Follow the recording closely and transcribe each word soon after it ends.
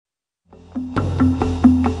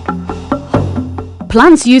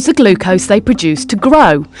Plants use the glucose they produce to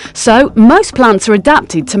grow, so most plants are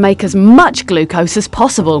adapted to make as much glucose as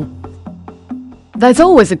possible. There's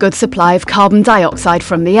always a good supply of carbon dioxide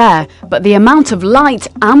from the air, but the amount of light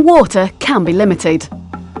and water can be limited.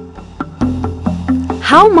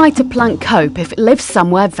 How might a plant cope if it lives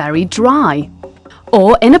somewhere very dry,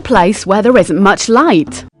 or in a place where there isn't much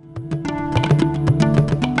light?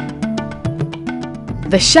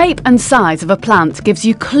 The shape and size of a plant gives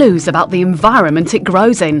you clues about the environment it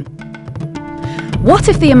grows in. What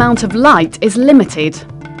if the amount of light is limited?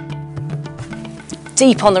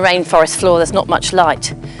 Deep on the rainforest floor there's not much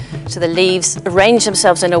light, so the leaves arrange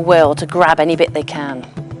themselves in a whirl to grab any bit they can.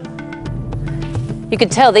 You can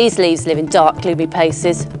tell these leaves live in dark, gloomy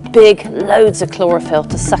places, big loads of chlorophyll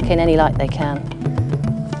to suck in any light they can.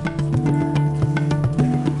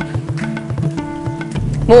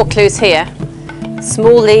 More clues here.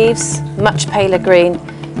 Small leaves, much paler green.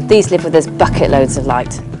 These live with us bucket loads of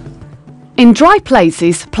light. In dry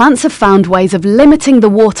places, plants have found ways of limiting the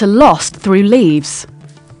water lost through leaves.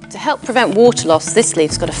 To help prevent water loss, this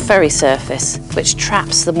leaf's got a furry surface, which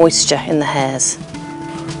traps the moisture in the hairs.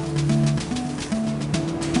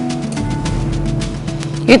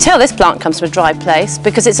 You can tell this plant comes from a dry place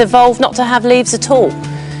because it's evolved not to have leaves at all.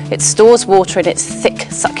 It stores water in its thick,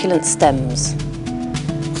 succulent stems.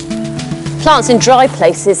 Plants in dry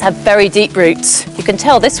places have very deep roots. You can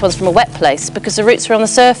tell this one's from a wet place because the roots are on the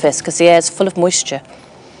surface because the air's full of moisture.